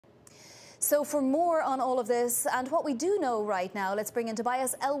So for more on all of this and what we do know right now, let's bring in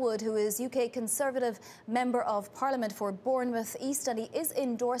Tobias Ellwood, who is UK Conservative Member of Parliament for Bournemouth East, and he is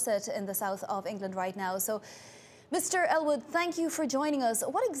in Dorset in the south of England right now. So, Mr. Ellwood, thank you for joining us.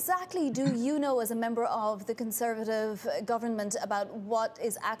 What exactly do you know as a member of the Conservative government about what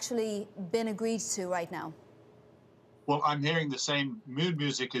is actually been agreed to right now? Well, I'm hearing the same mood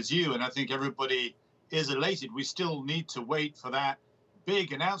music as you, and I think everybody is elated. We still need to wait for that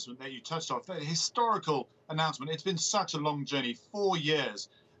big announcement that you touched on, that historical announcement. It's been such a long journey, 4 years.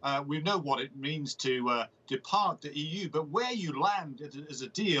 We know what it means to depart the EU, but where you land as a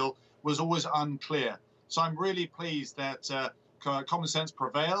deal was always unclear. So I'm really pleased that common sense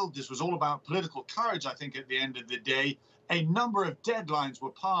prevailed. This was all about political courage, I think, at the end of the day. A number of deadlines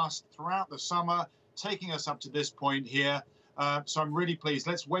were passed throughout the summer, taking us up to this point here. So I'm really pleased.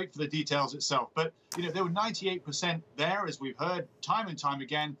 Let's wait for the details itself. But, you know, there were 98% there, as we've heard time and time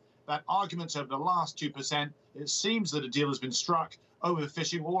again, that arguments over the last 2%. It seems that a deal has been struck over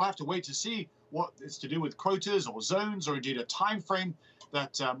fishing. We'll have to wait to see what it's to do with quotas or zones or indeed a time frame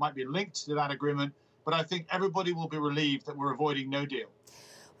that might be linked to that agreement. But I think everybody will be relieved that we're avoiding no deal.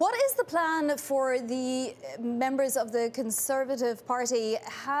 What is the plan for the members of the Conservative Party?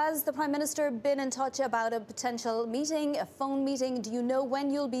 Has the Prime Minister been in touch about a potential meeting, a phone meeting? Do you know when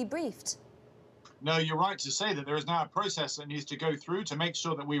you'll be briefed? No, you're right to say that there is now a process that needs to go through to make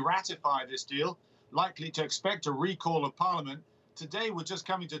sure that we ratify this deal, likely to expect a recall of Parliament. Today, we're just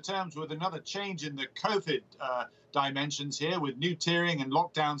coming to terms with another change in the COVID dimensions here, with new tiering and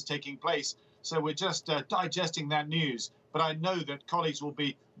lockdowns taking place. So we're just digesting that news. But I know that colleagues will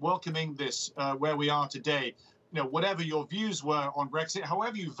be welcoming this where we are today. You know, whatever your views were on Brexit,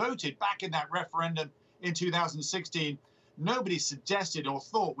 however you voted back in that referendum in 2016, nobody suggested or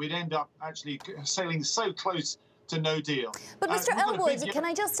thought we'd end up actually sailing so close to no deal. But Mr. Ellwood, can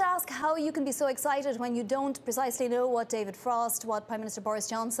I just ask how you can be so excited when you don't precisely know what David Frost, what Prime Minister Boris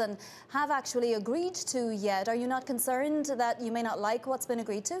Johnson have actually agreed to yet? Are you not concerned that you may not like what's been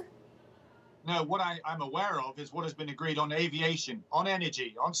agreed to? No, what I'm aware of is what has been agreed on aviation, on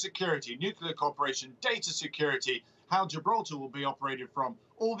energy, on security, nuclear cooperation, data security, how Gibraltar will be operated from.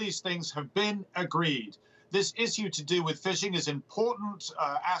 All these things have been agreed. This issue to do with fishing is an important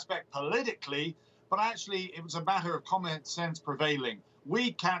aspect politically, but actually it was a matter of common sense prevailing.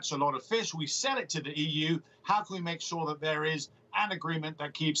 We catch a lot of fish, we sell it to the EU. How can we make sure that there is an agreement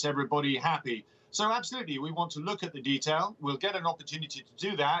that keeps everybody happy? So absolutely, we want to look at the detail. We'll get an opportunity to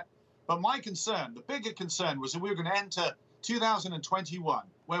do that. But my concern, the bigger concern, was that we were going to enter 2021,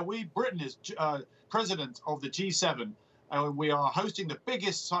 where Britain is president of the G7. We are hosting the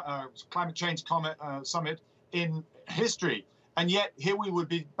biggest climate change summit in history. And yet here we would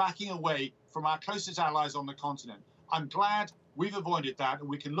be backing away from our closest allies on the continent. I'm glad we've avoided that, and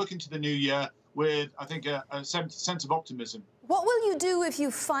we can look into the new year with, I think, a sense of optimism. What will you do if you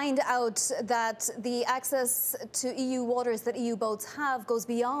find out that the access to EU waters that EU boats have goes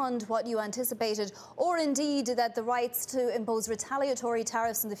beyond what you anticipated, or indeed that the rights to impose retaliatory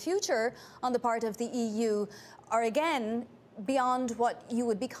tariffs in the future on the part of the EU are again beyond what you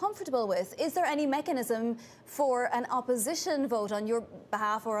would be comfortable with? Is there any mechanism for an opposition vote on your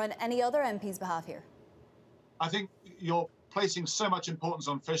behalf or on any other MP's behalf here? I think you're placing so much importance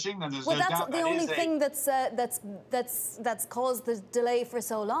on fishing, and there's no doubt that's the only thing that's caused the delay for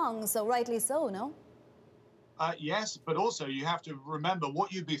so long. So rightly so, no? Yes, but also you have to remember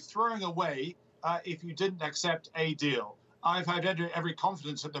what you'd be throwing away if you didn't accept a deal. I've had every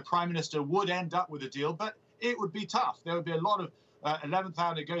confidence that the Prime Minister would end up with a deal, but it would be tough. There would be a lot of 11th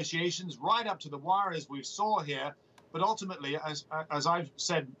hour negotiations right up to the wire, as we saw here. But ultimately, as I've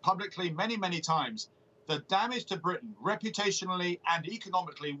said publicly many, many times, the damage to Britain, reputationally and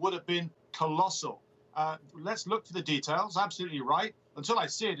economically, would have been colossal. Let's look for the details. Absolutely right. Until I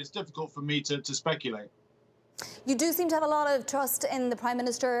see it, it's difficult for me to speculate. You do seem to have a lot of trust in the Prime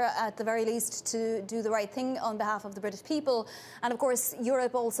Minister, at the very least, to do the right thing on behalf of the British people. And of course,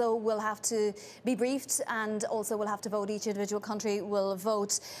 Europe also will have to be briefed and also will have to vote. Each individual country will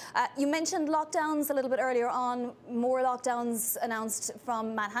vote. You mentioned lockdowns a little bit earlier on. More lockdowns announced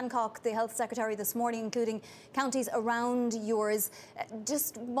from Matt Hancock, the Health Secretary, this morning, including counties around yours.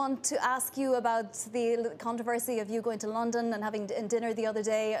 Just want to ask you about the controversy of you going to London and having dinner the other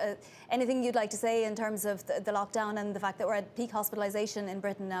day. Anything you'd like to say in terms of the lockdown and the fact that we're at peak hospitalisation in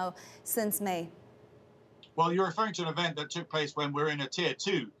Britain now since May? Well, you're referring to an event that took place when we're in a Tier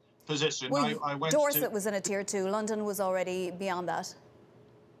 2 position. Well, Dorset was in a Tier 2. London was already beyond that.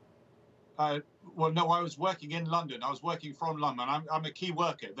 Well, no, I was working in London. I was working from London. I'm a key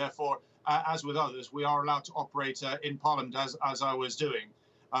worker. Therefore, as with others, we are allowed to operate in Parliament as I was doing.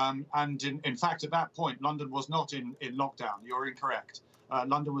 And in fact, at that point, London was not in lockdown. You're incorrect.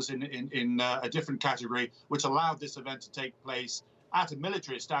 London was in a different category, which allowed this event to take place at a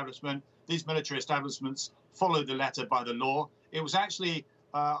military establishment. These military establishments follow the letter by the law. It was actually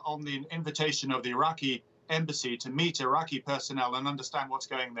on the invitation of the Iraqi embassy to meet Iraqi personnel and understand what's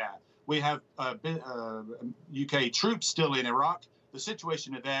going there. We have UK troops still in Iraq. The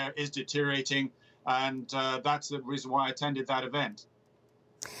situation there is deteriorating, and that's the reason why I attended that event.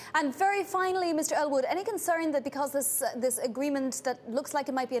 And very finally, Mr. Ellwood, any concern that because this agreement that looks like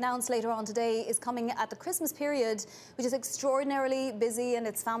it might be announced later on today is coming at the Christmas period, which is extraordinarily busy and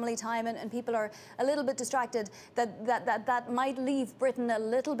it's family time and people are a little bit distracted, that might leave Britain a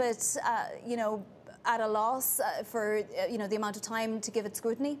little bit, you know, at a loss for, you know, the amount of time to give it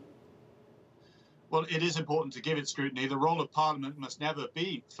scrutiny? Well, it is important to give it scrutiny. The role of Parliament must never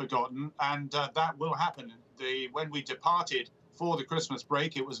be forgotten, and that will happen. When we departed for the Christmas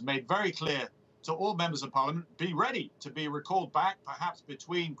break, it was made very clear to all members of Parliament, be ready to be recalled back, perhaps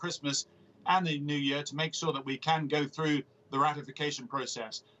between Christmas and the New Year, to make sure that we can go through the ratification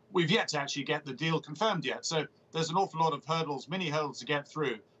process. We've yet to actually get the deal confirmed yet, so there's an awful lot of hurdles, mini hurdles to get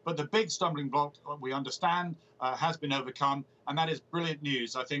through. But the big stumbling block, we understand, has been overcome, and that is brilliant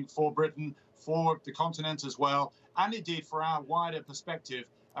news, I think, for Britain, for the continent as well, and indeed for our wider perspective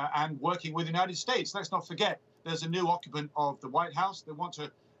and working with the United States. Let's not forget, there's a new occupant of the White House. They want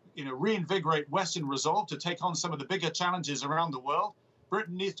to, you know, reinvigorate Western resolve to take on some of the bigger challenges around the world.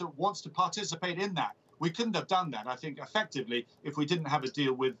 Britain wants to participate in that. We couldn't have done that, I think, effectively if we didn't have a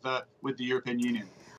deal with the European Union.